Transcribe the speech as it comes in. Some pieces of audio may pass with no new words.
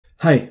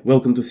Hi,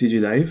 welcome to CG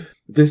Dive.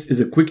 This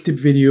is a quick tip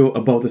video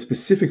about a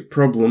specific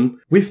problem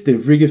with the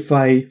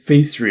Rigify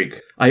face rig.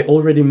 I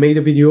already made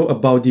a video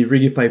about the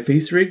Rigify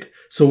face rig,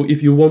 so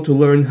if you want to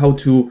learn how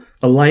to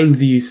align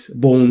these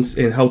bones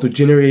and how to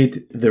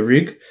generate the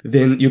rig,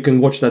 then you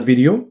can watch that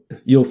video.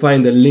 You'll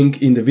find a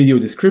link in the video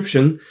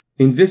description.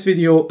 In this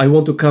video, I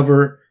want to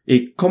cover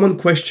a common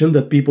question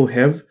that people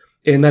have,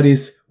 and that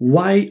is,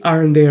 why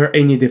aren't there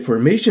any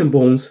deformation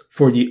bones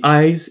for the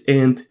eyes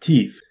and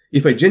teeth?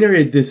 If I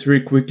generate this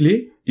rig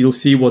quickly, you'll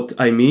see what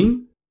I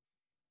mean.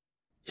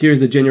 Here's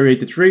the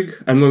generated rig.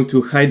 I'm going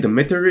to hide the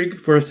meta rig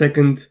for a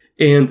second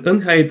and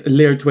unhide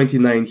layer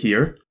 29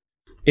 here.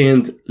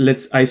 And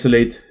let's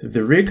isolate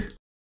the rig.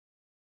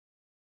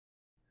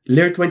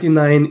 Layer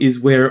 29 is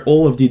where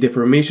all of the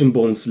deformation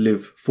bones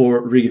live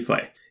for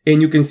Rigify.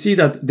 And you can see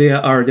that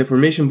there are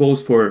deformation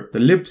bones for the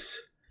lips.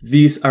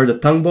 These are the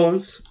tongue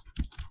bones.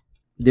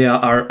 There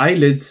are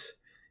eyelids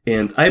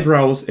and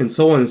eyebrows and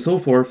so on and so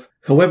forth.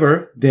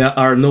 However, there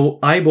are no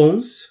eye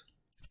bones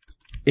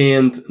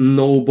and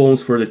no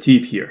bones for the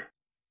teeth here.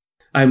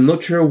 I'm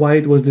not sure why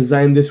it was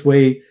designed this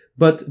way,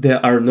 but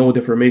there are no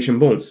deformation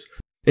bones.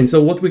 And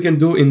so what we can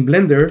do in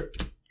Blender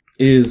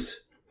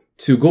is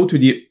to go to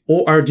the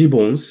ORG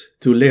bones,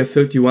 to layer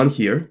 31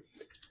 here,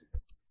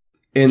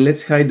 and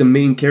let's hide the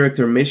main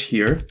character mesh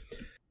here.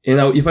 And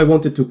now if I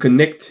wanted to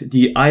connect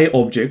the eye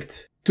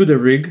object to the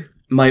rig,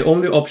 my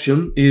only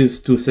option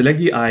is to select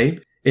the eye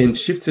and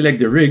shift select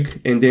the rig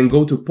and then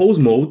go to pose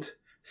mode,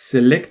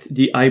 select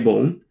the eye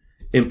bone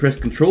and press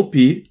Ctrl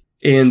P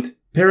and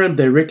parent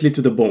directly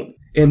to the bone.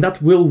 And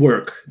that will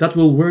work. That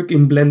will work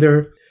in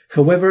Blender.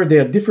 However,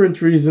 there are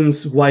different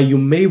reasons why you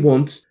may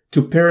want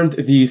to parent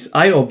these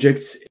eye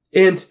objects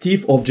and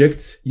teeth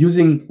objects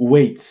using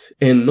weights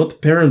and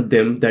not parent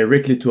them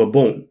directly to a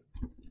bone.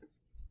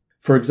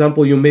 For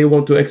example, you may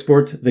want to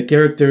export the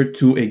character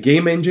to a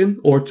game engine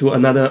or to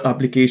another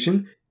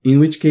application, in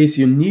which case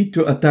you need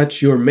to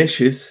attach your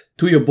meshes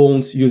to your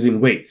bones using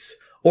weights.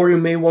 Or you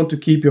may want to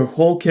keep your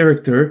whole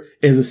character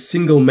as a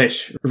single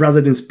mesh rather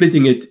than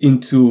splitting it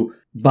into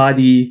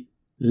body,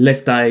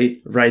 left eye,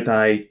 right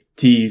eye,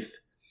 teeth,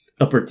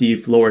 upper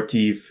teeth, lower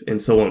teeth,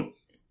 and so on.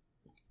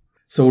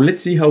 So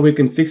let's see how we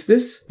can fix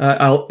this.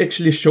 I'll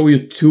actually show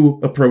you two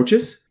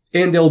approaches,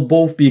 and they'll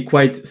both be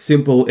quite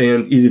simple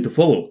and easy to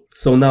follow.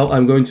 So now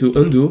I'm going to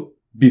undo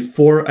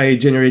before I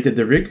generated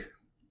the rig.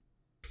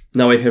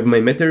 Now I have my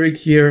meta rig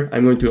here.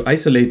 I'm going to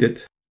isolate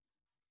it.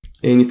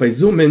 And if I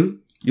zoom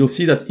in, you'll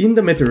see that in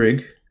the meta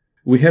rig,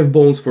 we have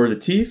bones for the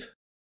teeth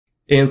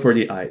and for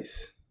the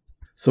eyes.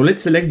 So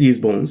let's select these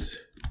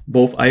bones,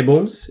 both eye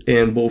bones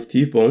and both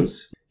teeth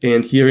bones.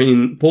 And here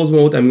in pose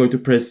mode, I'm going to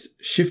press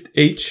Shift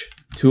H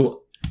to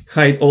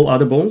hide all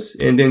other bones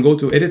and then go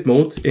to edit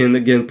mode and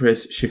again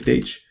press Shift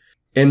H.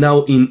 And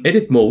now in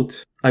edit mode,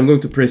 I'm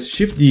going to press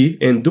Shift D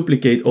and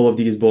duplicate all of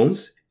these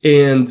bones.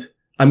 And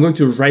I'm going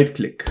to right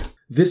click.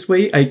 This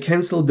way I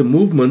cancel the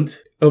movement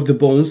of the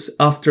bones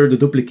after the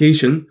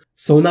duplication,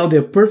 so now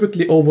they're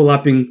perfectly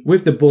overlapping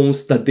with the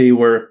bones that they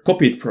were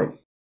copied from.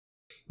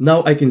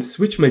 Now I can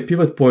switch my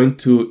pivot point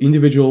to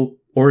individual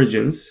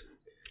origins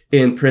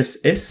and press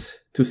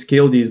S to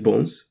scale these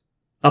bones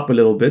up a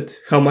little bit.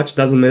 How much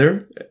doesn't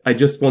matter, I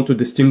just want to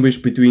distinguish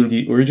between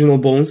the original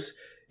bones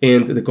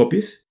and the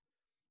copies.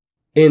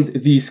 And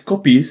these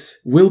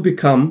copies will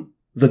become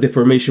the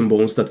deformation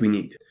bones that we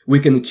need.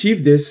 We can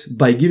achieve this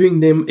by giving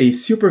them a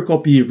super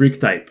copy rig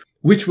type,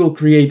 which will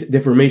create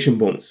deformation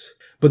bones.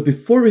 But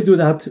before we do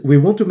that, we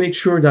want to make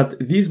sure that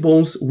these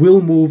bones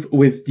will move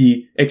with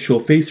the actual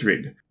face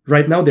rig.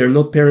 Right now, they're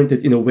not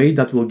parented in a way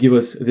that will give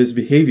us this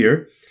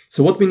behavior.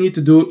 So what we need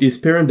to do is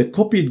parent the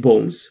copied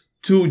bones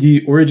to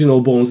the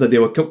original bones that they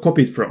were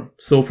copied from.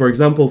 So for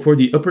example, for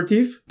the upper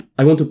teeth,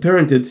 I want to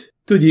parent it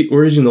to the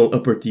original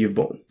upper teeth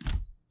bone.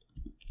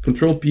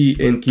 Ctrl P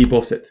and keep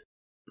offset.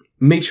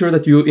 Make sure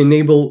that you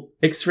enable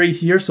X-ray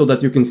here so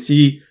that you can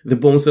see the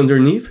bones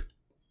underneath.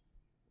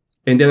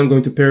 And then I'm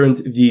going to parent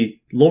the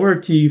lower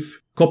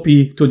teeth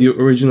copy to the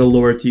original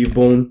lower teeth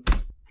bone.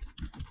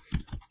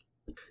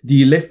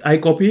 The left eye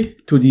copy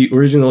to the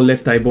original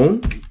left eye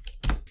bone.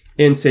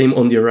 And same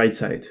on the right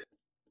side.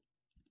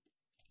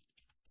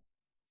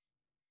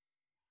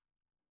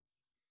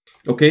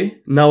 Okay,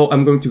 now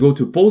I'm going to go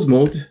to pose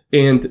mode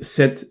and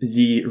set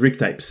the rig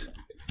types.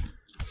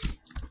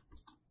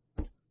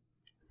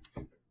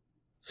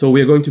 So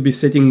we are going to be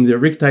setting the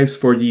rig types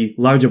for the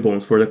larger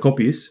bones, for the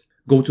copies.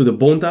 Go to the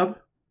bone tab,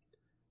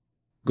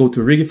 go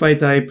to Rigify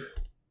type,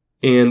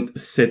 and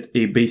set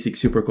a basic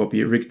super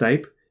copy rig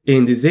type,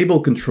 and disable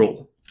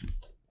control.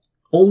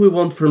 All we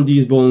want from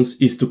these bones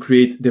is to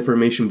create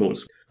deformation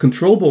bones.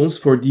 Control bones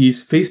for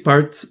these face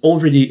parts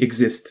already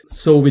exist,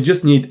 so we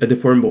just need a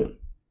deform bone.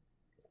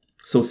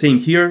 So same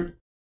here,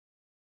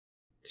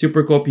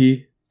 super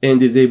copy and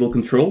disable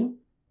control.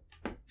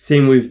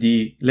 Same with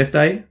the left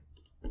eye.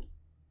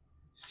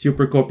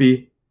 Super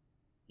copy,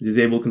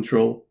 disable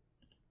control,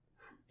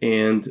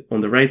 and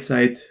on the right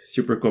side,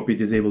 super copy,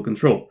 disable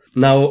control.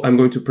 Now I'm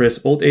going to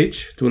press Alt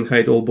H to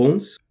unhide all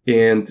bones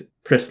and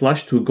press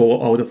slash to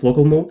go out of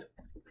local mode.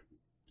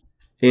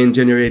 and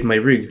generate my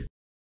rig.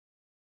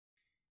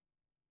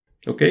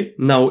 Okay,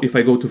 now if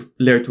I go to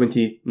layer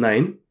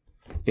 29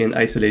 and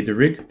isolate the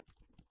rig,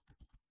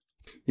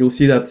 you'll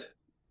see that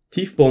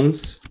teeth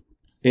bones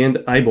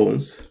and eye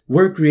bones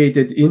were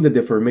created in the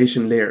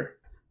deformation layer.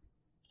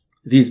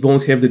 These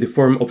bones have the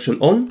deform option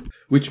on,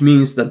 which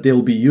means that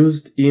they'll be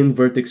used in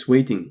vertex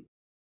weighting.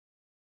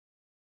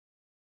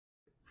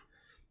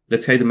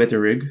 Let's hide the meta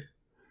rig.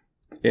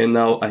 And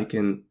now I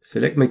can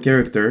select my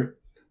character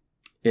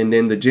and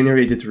then the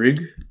generated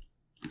rig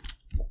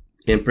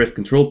and press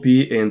Ctrl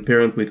P and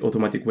parent with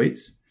automatic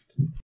weights.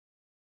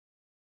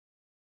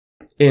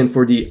 And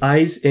for the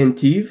eyes and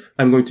teeth,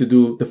 I'm going to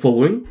do the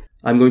following.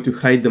 I'm going to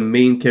hide the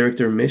main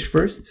character mesh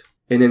first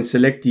and then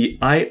select the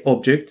eye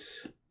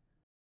objects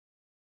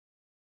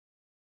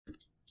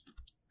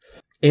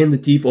and the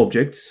teeth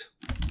objects.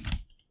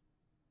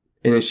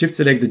 And then shift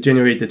select the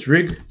generated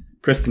rig,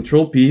 press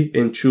Ctrl P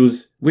and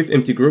choose with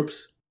empty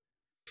groups.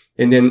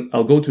 And then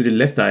I'll go to the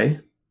left eye,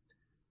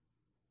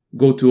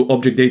 go to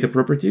object data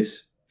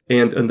properties,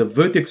 and under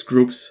vertex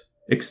groups,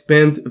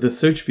 expand the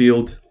search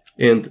field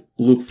and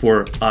look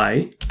for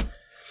eye.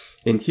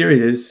 And here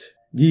it is,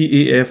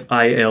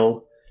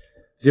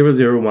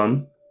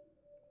 DEFIL001.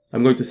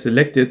 I'm going to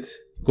select it,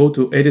 go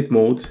to edit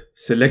mode,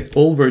 select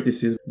all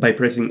vertices by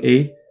pressing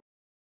A,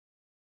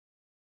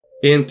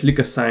 and click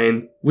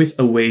assign with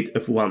a weight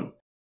of 1.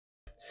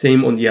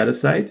 Same on the other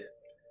side.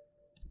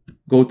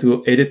 Go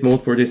to edit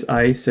mode for this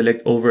eye,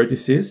 select all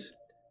vertices,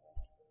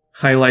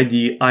 highlight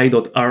the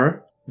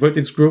eye.r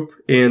vertex group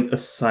and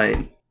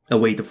assign a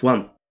weight of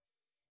 1.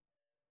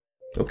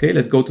 Okay,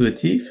 let's go to the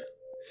teeth,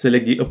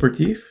 select the upper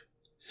teeth,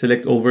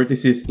 select all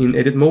vertices in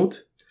edit mode,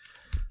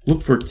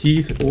 look for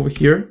teeth over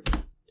here,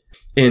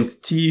 and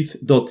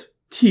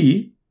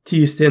teeth.t,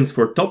 T stands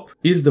for top,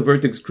 is the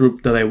vertex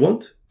group that I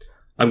want.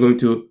 I'm going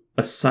to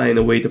assign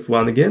a weight of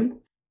 1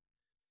 again.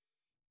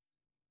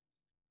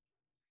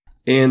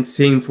 And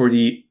same for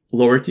the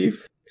lower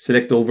teeth,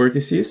 select all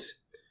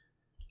vertices,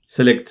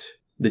 select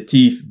the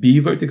teeth B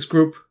vertex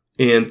group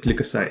and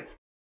click assign.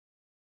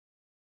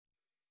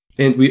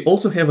 And we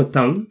also have a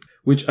tongue,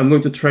 which I'm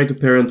going to try to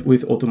parent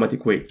with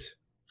automatic weights.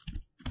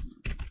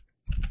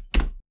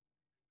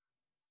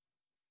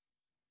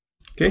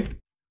 Okay.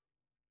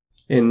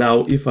 And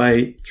now if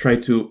I try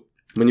to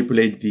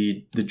manipulate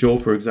the jaw,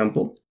 for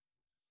example,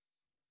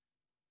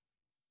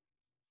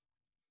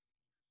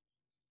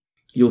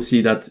 you'll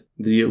see that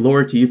the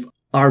lower teeth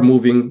are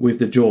moving with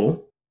the jaw.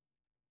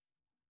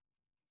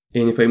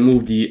 And if I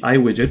move the eye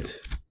widget,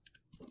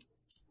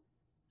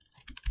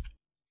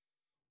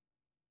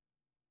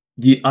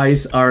 the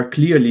eyes are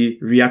clearly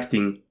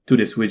reacting to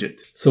this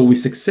widget. So we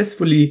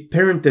successfully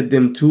parented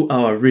them to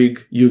our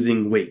rig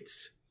using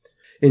weights.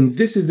 And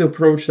this is the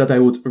approach that I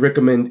would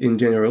recommend in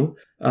general.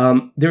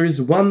 There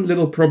is one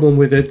little problem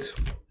with it.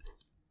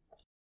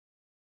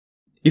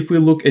 If we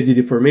look at the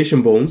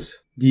deformation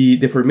bones, the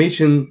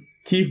deformation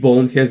teeth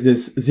bone has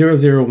this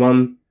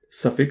 001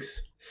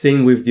 suffix.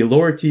 Same with the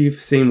lower teeth,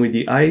 same with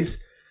the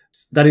eyes.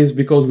 That is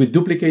because we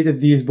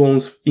duplicated these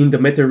bones in the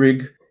meta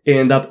rig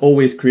and that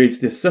always creates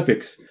this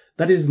suffix.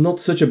 That is not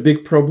such a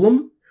big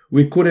problem.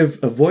 We could have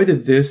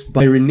avoided this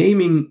by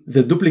renaming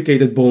the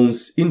duplicated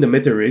bones in the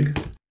meta rig.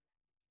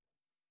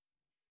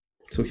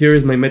 So here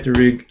is my meta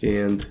rig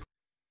and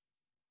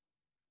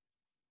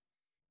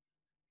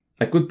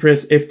I could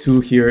press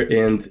F2 here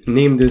and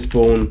name this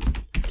bone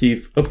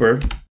teeth upper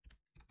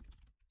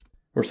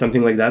or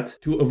something like that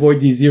to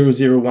avoid the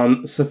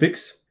 001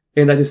 suffix.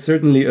 And that is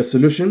certainly a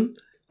solution.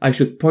 I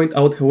should point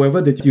out,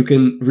 however, that you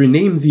can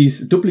rename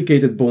these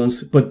duplicated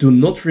bones, but do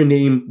not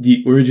rename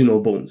the original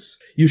bones.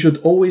 You should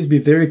always be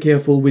very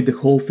careful with the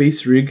whole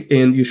face rig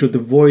and you should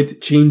avoid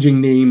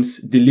changing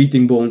names,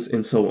 deleting bones,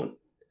 and so on.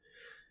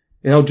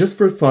 And now just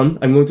for fun,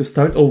 I'm going to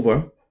start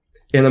over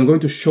and I'm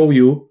going to show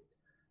you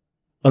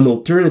an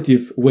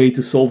alternative way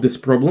to solve this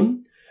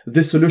problem.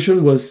 This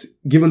solution was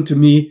given to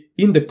me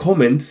in the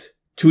comments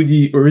to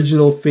the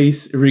original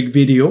face rig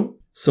video.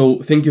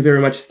 So thank you very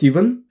much,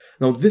 Steven.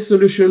 Now this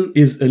solution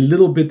is a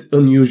little bit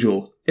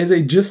unusual. As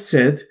I just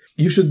said,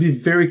 you should be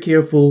very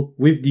careful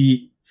with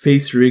the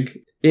face rig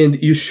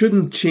and you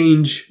shouldn't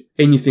change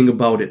anything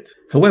about it.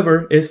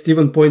 However, as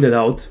Steven pointed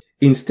out,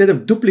 instead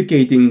of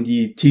duplicating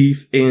the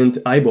teeth and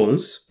eye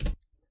bones,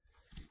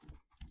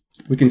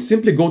 we can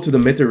simply go to the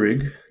meta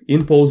rig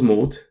in pose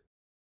mode,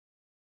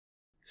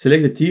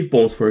 select the teeth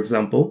bones, for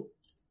example,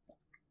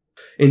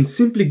 and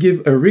simply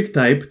give a rig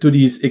type to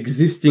these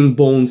existing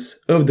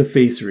bones of the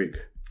face rig.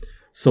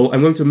 So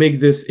I'm going to make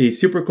this a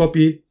super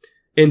copy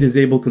and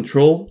disable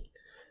control.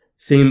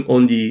 Same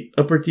on the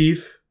upper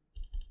teeth.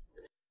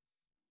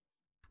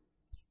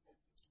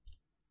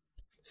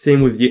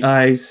 Same with the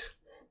eyes.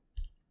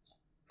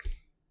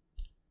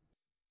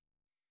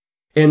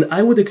 And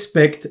I would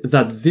expect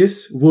that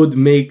this would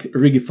make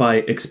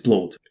Rigify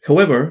explode.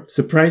 However,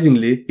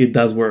 surprisingly, it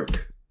does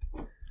work.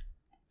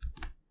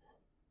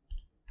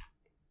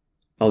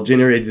 I'll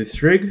generate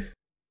this rig.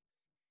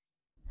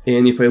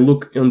 And if I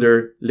look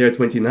under layer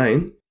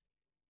 29,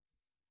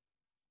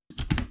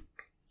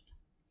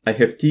 I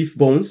have teeth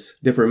bones,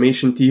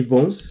 deformation teeth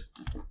bones,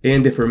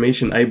 and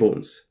deformation eye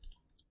bones.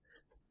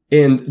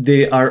 And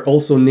they are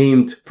also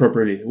named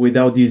properly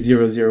without the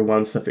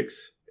 001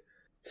 suffix.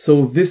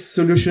 So this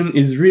solution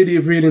is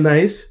really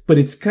nice, but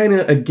it's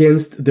kinda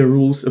against the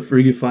rules of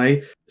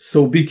Rigify,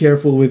 so be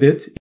careful with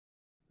it.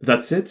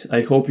 That's it.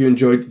 I hope you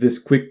enjoyed this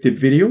quick tip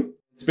video.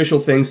 Special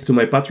thanks to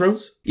my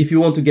patrons. If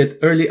you want to get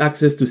early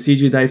access to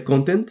CG Dive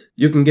content,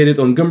 you can get it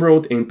on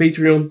Gumroad and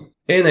Patreon,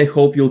 and I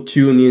hope you'll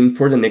tune in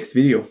for the next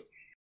video.